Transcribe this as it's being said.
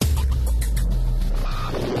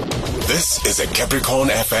This is a Capricorn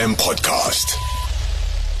FM podcast.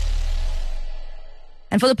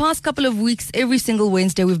 And for the past couple of weeks, every single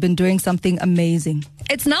Wednesday, we've been doing something amazing.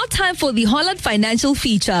 It's now time for the Hollard Financial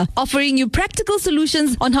Feature, offering you practical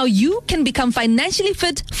solutions on how you can become financially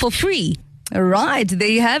fit for free. All right, there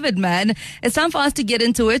you have it, man. It's time for us to get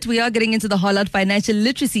into it. We are getting into the Hollard Financial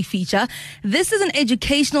Literacy Feature. This is an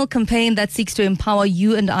educational campaign that seeks to empower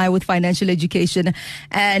you and I with financial education.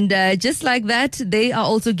 And just like that, they are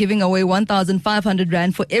also giving away 1,500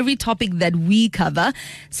 Rand for every topic that we cover.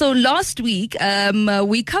 So last week,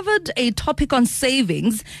 we covered a topic on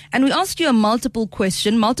savings, and we asked you a multiple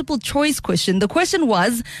choice question. The question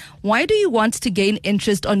was, why do you want to gain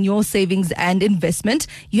interest on your savings and investment?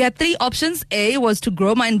 You had three options. A was to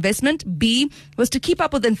grow my investment, B was to keep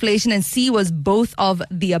up with inflation, and C was both of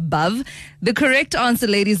the above. The correct answer,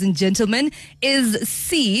 ladies and gentlemen, is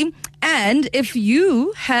C. And if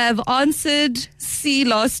you have answered C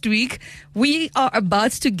last week, we are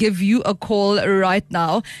about to give you a call right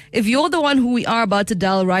now. If you're the one who we are about to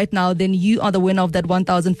dial right now, then you are the winner of that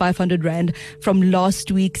 1,500 Rand from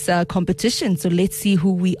last week's competition. So let's see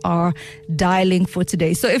who we are dialing for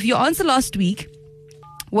today. So if your answer last week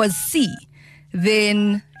was C,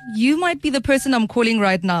 then you might be the person I'm calling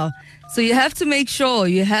right now. So you have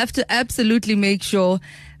to absolutely make sure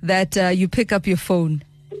that you pick up your phone.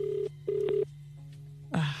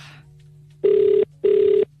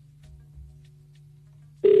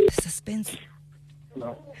 Suspense.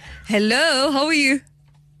 Hello, how are you?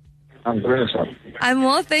 I'm very sorry. I'm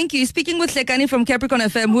well, thank you. Speaking with Lekani from Capricorn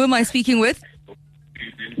FM. Who am I speaking with?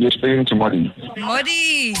 You're speaking to Modi.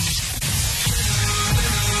 Modi.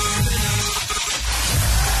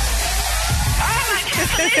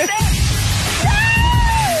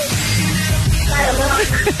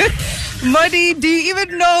 Modi, do you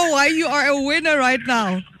even know why you are a winner right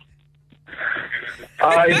now?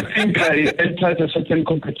 I think I entered a certain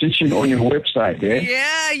competition on your website, eh?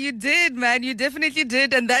 Yeah, you did, man. You definitely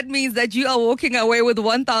did. And that means that you are walking away with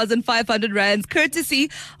 1,500 Rands, courtesy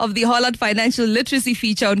of the Hollard Financial Literacy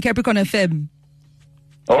Feature on Capricorn FM.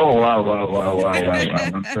 Oh, wow.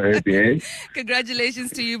 I'm so happy, eh?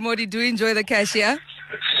 Congratulations to you, Modi. Do enjoy the cash, yeah?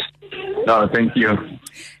 No, thank you.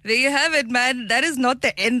 There you have it, man. That is not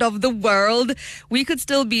the end of the world. We could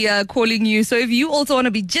still be calling you. So if you also want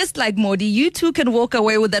to be just like Modi, you too can walk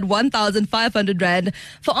away with that 1,500 Rand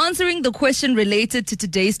for answering the question related to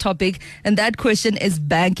today's topic. And that question is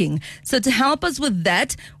banking. So to help us with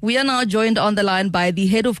that, we are now joined on the line by the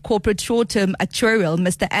head of corporate short-term actuarial,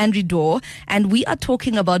 Mr Andrew Dore. And we are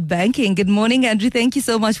talking about banking. Good morning, Andrew. Thank you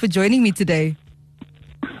so much for joining me today.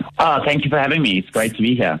 Thank you for having me. It's great to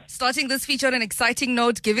be here. Starting this feature on an exciting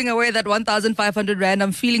note, giving away that 1,500 Rand.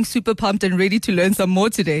 I'm feeling super pumped and ready to learn some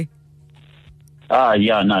more today.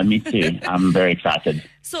 Me too. I'm very excited.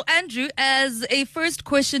 So, Andrew, as a first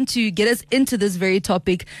question to get us into this very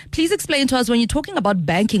topic, please explain to us, when you're talking about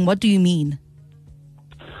banking, what do you mean?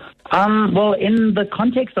 Well, in the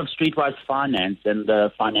context of streetwise finance and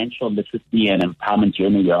the financial literacy and empowerment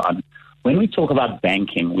journey you're on, when we talk about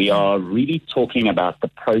banking, we are really talking about the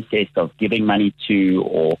process of giving money to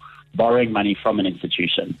or borrowing money from an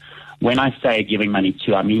institution. When I say giving money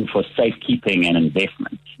to, I mean for safekeeping and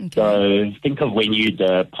investment. Okay. So think of when you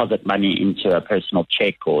deposit money into a personal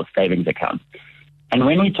check or savings account. And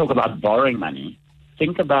when we talk about borrowing money,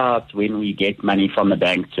 think about when we get money from the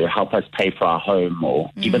bank to help us pay for our home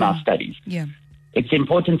or even our studies. Yeah. It's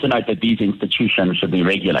important to note that these institutions should be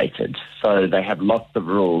regulated. So they have lots of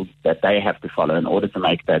rules that they have to follow in order to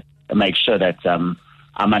make sure that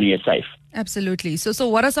our money is safe. Absolutely. So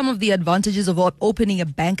what are some of the advantages of opening a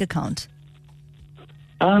bank account?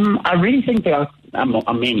 I really think there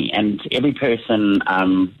are many, and every person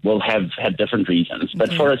will have different reasons.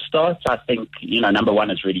 But for a start, I think, number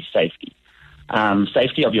one is really safety.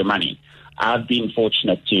 Safety of your money. I've been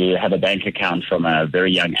fortunate to have a bank account from a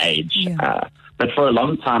very young age. Yeah. But for a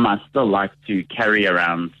long time, I still liked to carry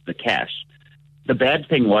around the cash. The bad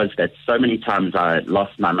thing was that so many times I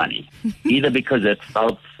lost my money, either because it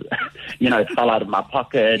fell out of my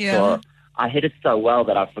pocket, or I hid it so well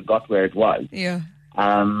that I forgot where it was. Yeah.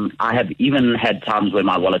 I have even had times where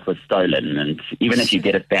my wallet was stolen, and even if you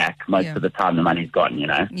get it back, most of the time the money's gone,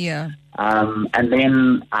 Yeah. And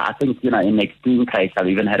then I think, in the extreme case, I've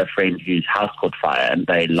even had a friend whose house caught fire and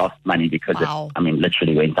they lost money because it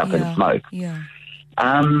literally went up in smoke. Yeah.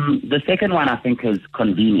 The second one, I think, is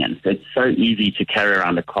convenience. It's so easy to carry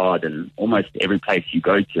around a card in almost every place you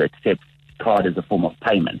go to, except card is a form of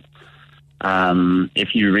payment.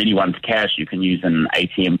 If you really want cash, you can use an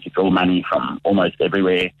ATM to draw money from almost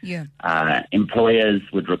everywhere. Yeah. Employers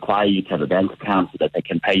would require you to have a bank account so that they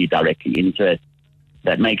can pay you directly into it.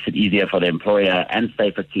 that makes it easier for the employer and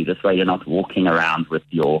safer too. This way you're not walking around with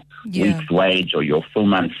your week's wage or your full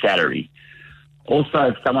month's salary. Also,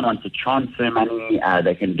 if someone wants to transfer money,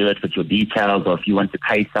 they can do it with your details, or if you want to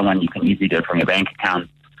pay someone, you can easily do it from your bank account,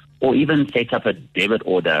 or even set up a debit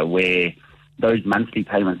order where those monthly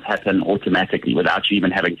payments happen automatically without you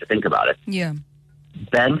even having to think about it. Yeah.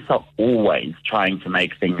 Banks are always trying to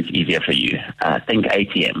make things easier for you. Think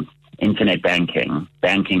ATMs, internet banking,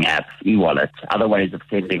 banking apps, e-wallets, other ways of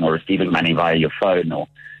sending or receiving money via your phone, or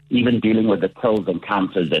even dealing with the tills and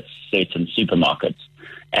counters at certain supermarkets.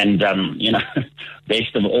 And,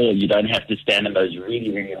 best of all, you don't have to stand in those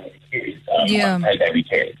really, really long queues on pay baby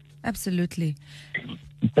cares. Absolutely.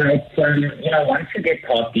 But, once you get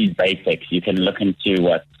past these basics, you can look into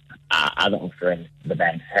what other offerings the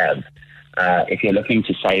banks have. If you're looking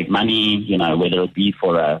to save money, whether it be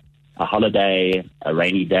for a holiday, a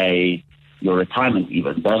rainy day, your retirement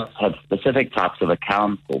even, banks have specific types of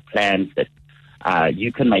accounts or plans that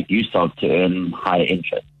you can make use of to earn higher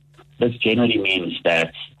interest. This generally means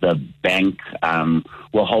that the bank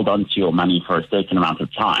will hold on to your money for a certain amount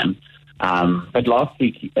of time. But last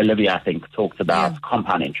week, Olivia, I think, talked about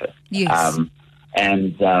compound interest. Yes.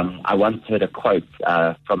 I once heard a quote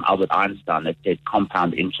from Albert Einstein that said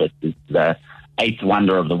compound interest is the eighth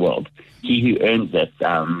wonder of the world. He who earns it,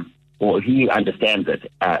 or he who understands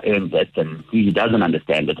it, earns it, and he who doesn't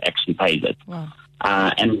understand it actually pays it. Wow.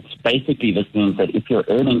 And basically this means that if you're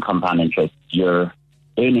earning compound interest, you're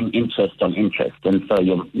earning interest on interest, and so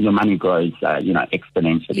your money grows,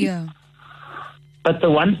 exponentially. Yeah. But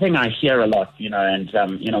the one thing I hear a lot,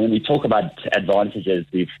 when we talk about advantages,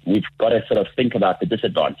 we've got to sort of think about the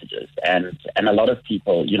disadvantages, and a lot of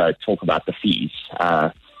people, talk about the fees.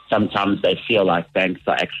 Sometimes they feel like banks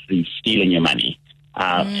are actually stealing your money,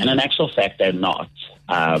 and in actual fact, they're not.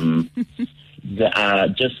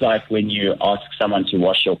 Just like when you ask someone to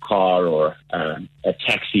wash your car or a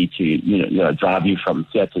taxi to drive you from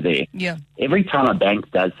here to there, every time a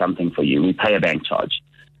bank does something for you, we pay a bank charge.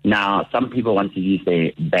 Now, some people want to use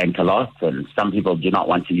their bank a lot, and some people do not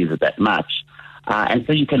want to use it that much. And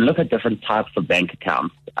so you can look at different types of bank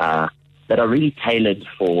accounts that are really tailored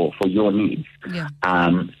for your needs. Yeah.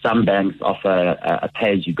 Some banks offer a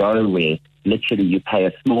pay-as-you-go where literally you pay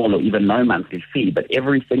a small or even no monthly fee, but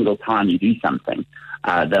every single time you do something,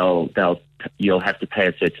 you'll have to pay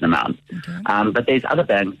a certain amount. Okay. But there's other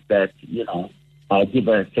banks that, give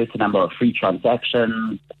a certain number of free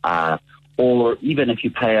transactions, or even if you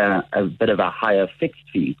pay a bit of a higher fixed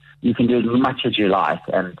fee, you can do as much as you like,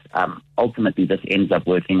 and ultimately this ends up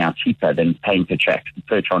working out cheaper than paying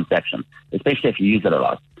per transaction, especially if you use it a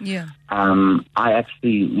lot. Yeah. I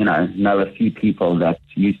actually, know a few people that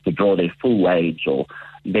used to draw their full wage or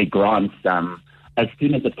their grants as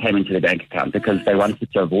soon as it came into their bank account because they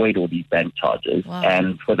wanted to avoid all these bank charges. Wow.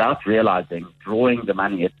 And without realizing, drawing the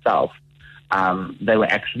money itself, they were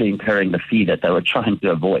actually incurring the fee that they were trying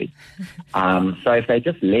to avoid. So if they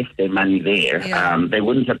just left their money there, they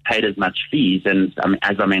wouldn't have paid as much fees. And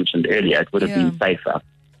as I mentioned earlier, it would have been safer.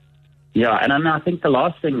 Yeah, and I think the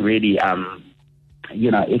last thing really,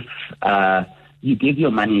 if you give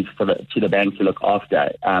your money to the bank to look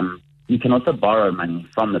after, you can also borrow money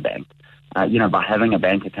from the bank. By having a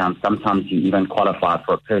bank account, sometimes you even qualify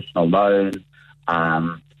for a personal loan,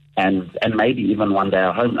 and maybe even one day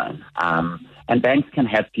a home loan. And banks can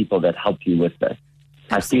have people that help you with this.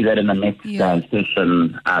 I see that in the next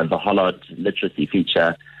session, the Hollard Literacy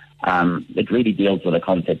Feature. It really deals with the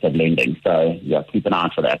concept of lending. So, keep an eye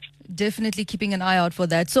out for that. Definitely keeping an eye out for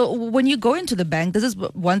that. So when you go into the bank, this is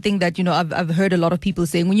one thing that, I've heard a lot of people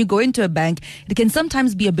saying. When you go into a bank, it can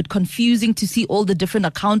sometimes be a bit confusing to see all the different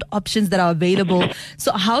account options that are available.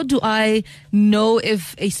 So how do I know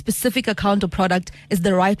if a specific account or product is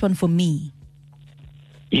the right one for me?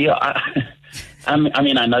 Yeah, I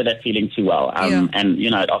know that feeling too well. And,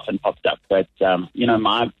 it often pops up. But,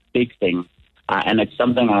 my big thing, and it's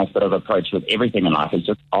something I sort of approach with everything in life, is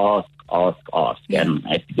just ask. Yeah. And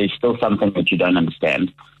if there's still something that you don't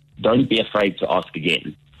understand, don't be afraid to ask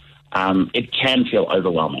again. It can feel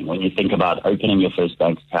overwhelming when you think about opening your first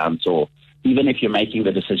bank account, or even if you're making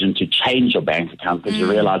the decision to change your bank account because you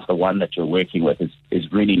realize the one that you're working with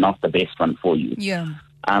is really not the best one for you. Yeah.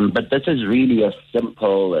 But this is really a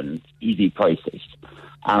simple and easy process.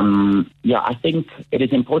 I think it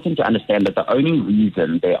is important to understand that the only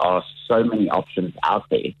reason there are so many options out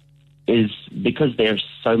there is because there's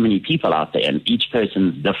so many people out there and each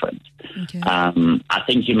person's different. Okay. I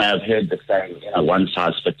think you may have heard the saying, one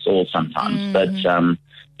size fits all sometimes, but,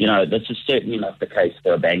 this is certainly not the case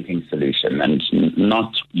for a banking solution, and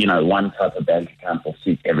not, one type of bank account will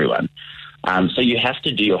suit everyone. So you have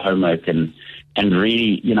to do your homework and and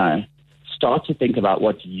really, start to think about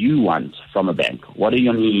what you want from a bank. What are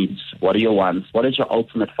your needs? What are your wants? What is your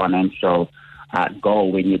ultimate financial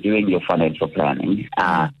goal when you're doing your financial planning?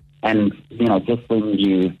 And just when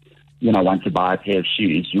you want to buy a pair of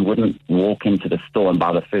shoes, you wouldn't walk into the store and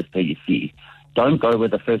buy the first pair you see. Don't go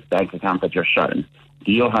with the first bank account that you're shown.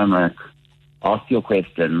 Do your homework, ask your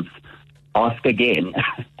questions, ask again,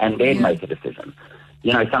 and then make a decision.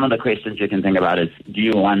 Some of the questions you can think about is, do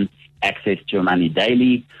you want access to your money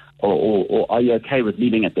daily, or are you okay with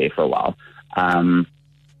leaving it there for a while?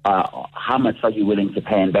 How much are you willing to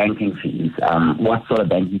pay in banking fees? What sort of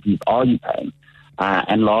banking fees are you paying?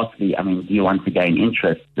 And lastly, do you want to gain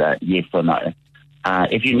interest, yes or no?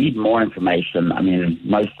 If you need more information,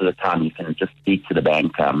 most of the time you can just speak to the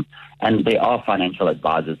bank, and there are financial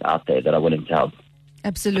advisors out there that are willing to help.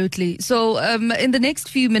 Absolutely. So in the next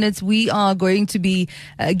few minutes, we are going to be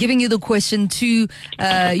giving you the question to,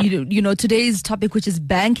 today's topic, which is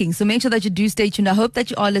banking. So make sure that you do stay tuned. I hope that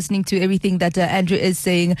you are listening to everything that Andrew is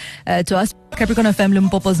saying to us. Capricorn FM,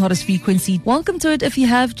 Limpopo's hottest frequency. Welcome to it if you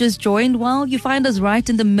have just joined. Well, you find us right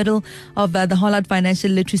in the middle of the Hollard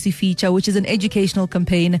Financial Literacy Feature, which is an educational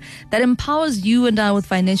campaign that empowers you and I with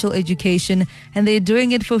financial education, and they're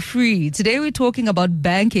doing it for free. Today we're talking about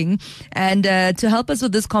banking, and to help us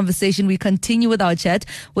with this conversation, we continue with our chat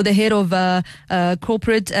with the head of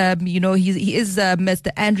corporate, he is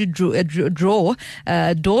Mr Andrew Dore,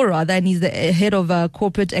 and he's the head of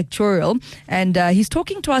corporate actuarial, and he's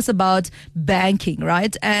talking to us about banking,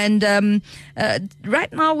 right? And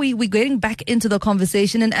right now we're getting back into the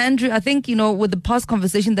conversation. And Andrew, I think, with the past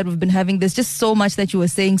conversation that we've been having, there's just so much that you were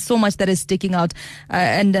saying, so much that is sticking out,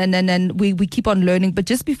 and we keep on learning. But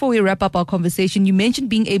just before we wrap up our conversation, you mentioned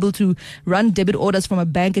being able to run debit orders from a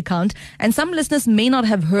bank account, and some listeners may not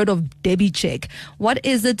have heard of debit check. What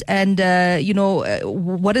is it, and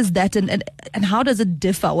what is that, and how does it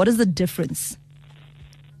differ? What is the difference?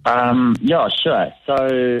 Yeah, sure.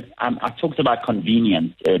 So I talked about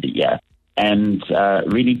convenience earlier, and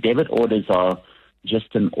really debit orders are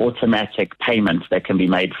just an automatic payment that can be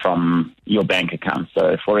made from your bank account.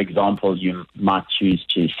 So, for example, you might choose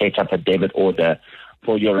to set up a debit order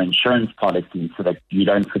for your insurance policy so that you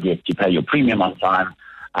don't forget to pay your premium on time.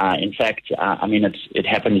 In fact, it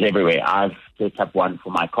happens everywhere. I've set up one for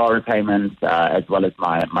my car repayments as well as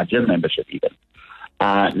my gym membership even.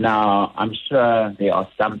 Now, I'm sure there are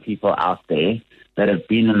some people out there that have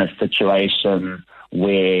been in a situation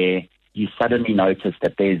where you suddenly notice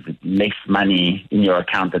that there's less money in your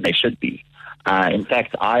account than there should be. In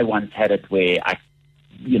fact, I once had it where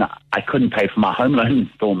I couldn't pay for my home loan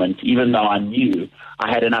installment, even though I knew I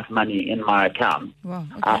had enough money in my account. Wow,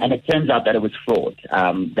 okay. And it turns out that it was fraud,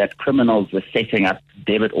 that criminals were setting up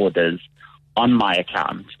debit orders on my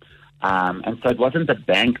account. And so it wasn't the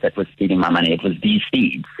bank that was stealing my money, it was these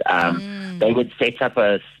thieves. They would set up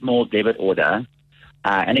a small debit order,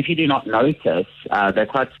 and if you do not notice, they're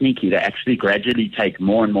quite sneaky. They actually gradually take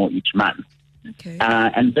more and more each month. Okay.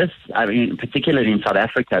 And this, particularly in South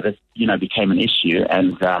Africa, this, became an issue.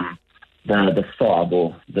 And the SARB,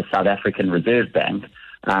 or the South African Reserve Bank,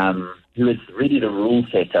 who is really the rule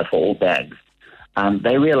setter for all banks,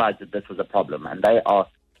 they realized that this was a problem, and they asked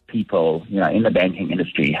people, in the banking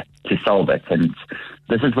industry to solve it. And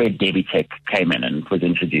this is where debit check came in and was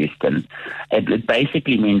introduced. And it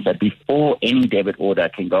basically means that before any debit order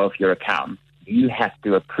can go off your account, you have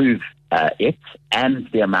to approve it and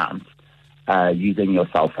the amount using your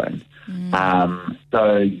cell phone.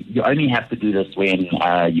 So you only have to do this when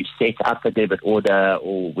you set up a debit order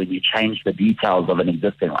or when you change the details of an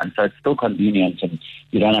existing one. So it's still convenient and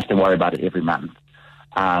you don't have to worry about it every month.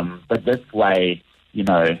 But this way,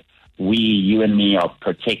 you and me are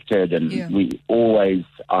protected, and we always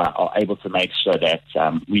are able to make sure that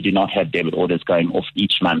we do not have debit orders going off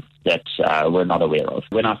each month that we're not aware of.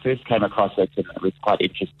 When I first came across it, it was quite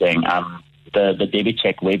interesting. The debit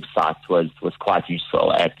check website was quite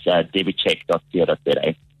useful at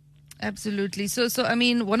debitcheck.co.za. Absolutely. So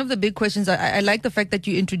one of the big questions, I like the fact that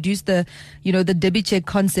you introduced the debit check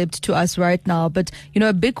concept to us right now. But,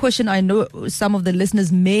 a big question I know some of the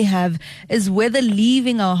listeners may have is whether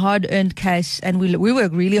leaving our hard-earned cash, and we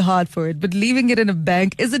work really hard for it, but leaving it in a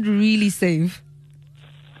bank, is it really safe?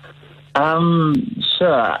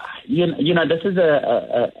 Sure. This is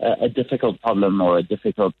a difficult problem, or a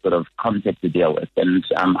difficult sort of concept to deal with. And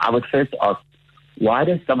I would first ask, why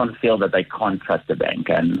does someone feel that they can't trust a bank?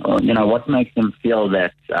 And, what makes them feel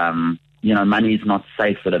that, money is not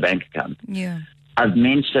safe for the bank account? Yeah. I've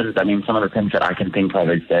mentioned, some of the things that I can think of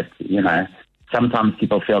is that, sometimes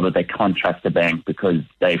people feel that they can't trust the bank because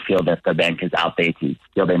they feel that the bank is out there to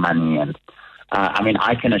steal their money. And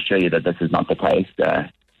I can assure you that this is not the case.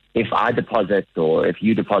 If I deposit or if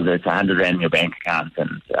you deposit 100 Rand in your bank account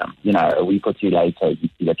and, a week or two later, you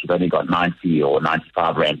see that you've only got 90 or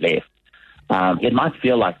 95 Rand left, it might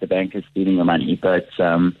feel like the bank is stealing your money, but,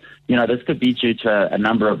 this could be due to a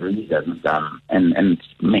number of reasons, and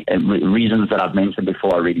reasons that I've mentioned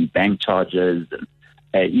before already, bank charges, and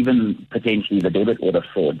even potentially the debit order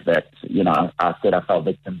fraud that, I said I fell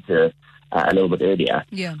victim to a little bit earlier.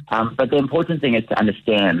 Yeah. But the important thing is to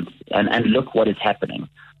understand and look what is happening.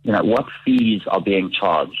 What fees are being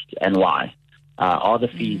charged and why? Are the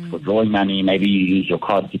fees for drawing money? Maybe you use your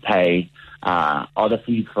card to pay. Are the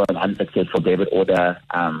fees for an unsuccessful debit order?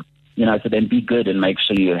 So then be good and make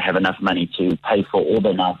sure you have enough money to pay for all the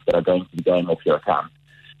amounts that are going to be going off your account.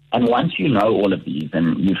 And once you know all of these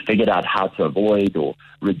and you've figured out how to avoid or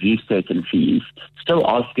reduce certain fees, still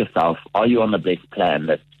ask yourself, are you on the best plan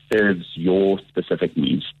that serves your specific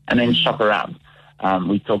needs? And then shop around.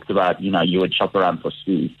 We talked about, you would shop around for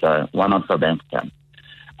SUs, so why not for a bank account?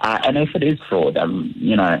 And if it is fraud,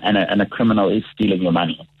 and a criminal is stealing your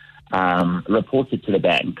money, report it to the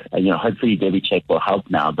bank. Hopefully debit check will help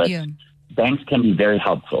now, but banks can be very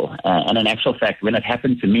helpful. And in actual fact, when it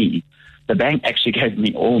happened to me, the bank actually gave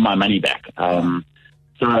me all my money back. So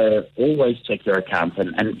always check your account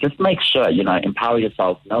and just make sure, empower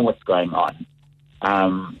yourself, know what's going on.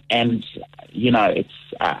 It's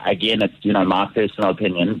my personal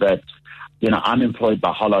opinion, but, I'm employed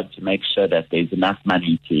by Hollard to make sure that there's enough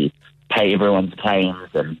money to pay everyone's claims.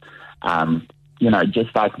 And,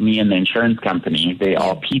 just like me and the insurance company, there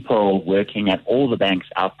are people working at all the banks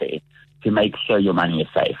out there to make sure your money is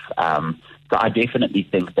safe. So I definitely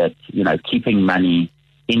think that, keeping money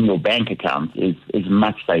in your bank account is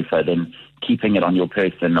much safer than keeping it on your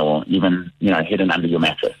person or even, hidden under your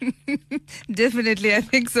mattress. Definitely, I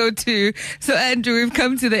think so too. So Andrew, we've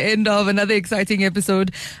come to the end of another exciting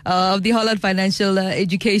episode of the Hollard Financial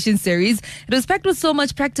Education Series. It was packed with so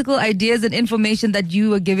much practical ideas and information that you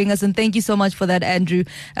were giving us, and thank you so much for that, Andrew.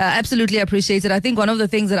 Absolutely appreciate it. I think one of the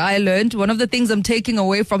things that I learned, one of the things I'm taking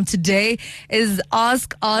away from today is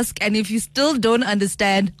ask, and if you still don't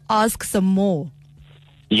understand, ask some more.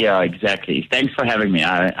 Yeah, exactly. Thanks for having me.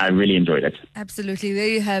 I really enjoyed it. Absolutely. There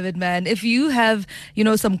you have it, man. If you have,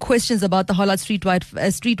 some questions about the Hollard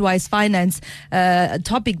Streetwise Finance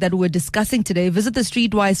topic that we're discussing today, visit the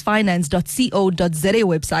streetwisefinance.co.za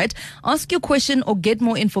website. Ask your question or get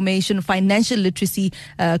more information, financial literacy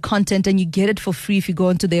content, and you get it for free if you go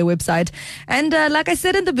onto their website. And like I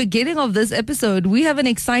said in the beginning of this episode, we have an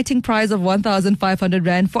exciting prize of 1,500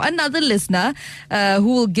 Rand for another listener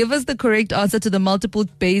who will give us the correct answer to the multiple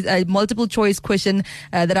choice question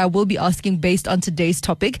that I will be asking based on today's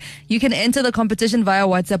topic. You can enter the competition via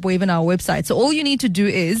WhatsApp or even our website. So all you need to do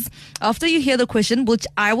is, after you hear the question, which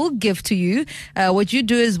I will give to you, what you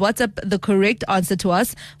do is WhatsApp the correct answer to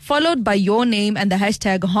us, followed by your name and the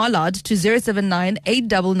hashtag Hollard to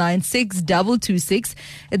 079-899-6226.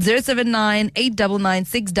 It's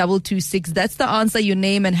 079-899-6226. That's the answer, your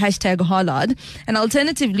name and hashtag Hollard. And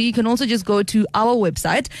alternatively, you can also just go to our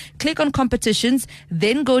website, click on competitions,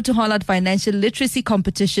 then go to Hollard Financial Literacy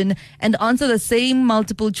Competition and answer the same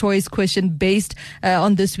multiple choice question based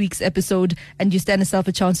on this week's episode, and you stand yourself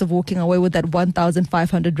a chance of walking away with that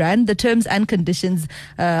 1,500 Rand. The terms and conditions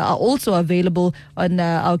are also available on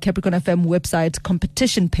our Capricorn FM website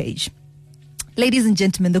competition page. Ladies and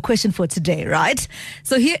gentlemen, the question for today, right?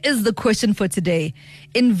 So here is the question for today.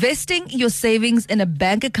 Investing your savings in a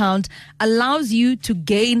bank account allows you to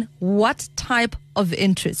gain what type of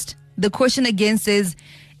interest? The question again says,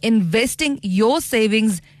 investing your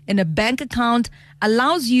savings in a bank account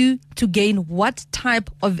allows you to gain what type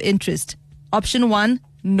of interest? Option 1,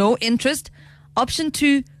 no interest. Option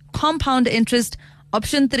 2, compound interest.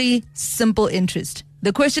 Option 3, simple interest.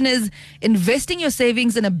 The question is, investing your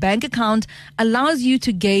savings in a bank account allows you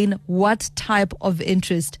to gain what type of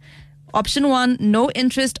interest? Option 1, no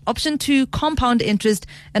interest. Option 2, compound interest.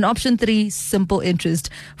 And option 3, simple interest.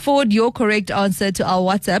 Forward your correct answer to our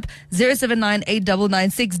WhatsApp,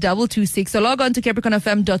 079-899-6226. So log on to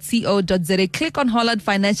capricornfm.co.za. Click on Hollard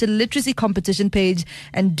Financial Literacy Competition page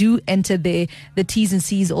and do enter there. The T's and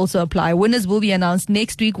C's also apply. Winners will be announced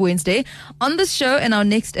next week, Wednesday. On this show, and our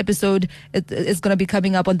next episode is going to be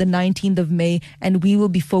coming up on the 19th of May, and we will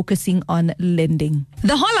be focusing on lending.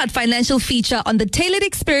 The Hollard Financial Feature on the Tailored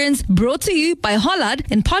Experience, brought to you by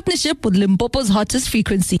Hollard in partnership with Limpopo's hottest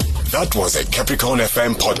frequency. That was a Capricorn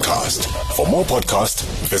FM podcast. For more podcasts,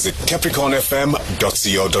 visit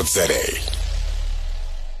capricornfm.co.za.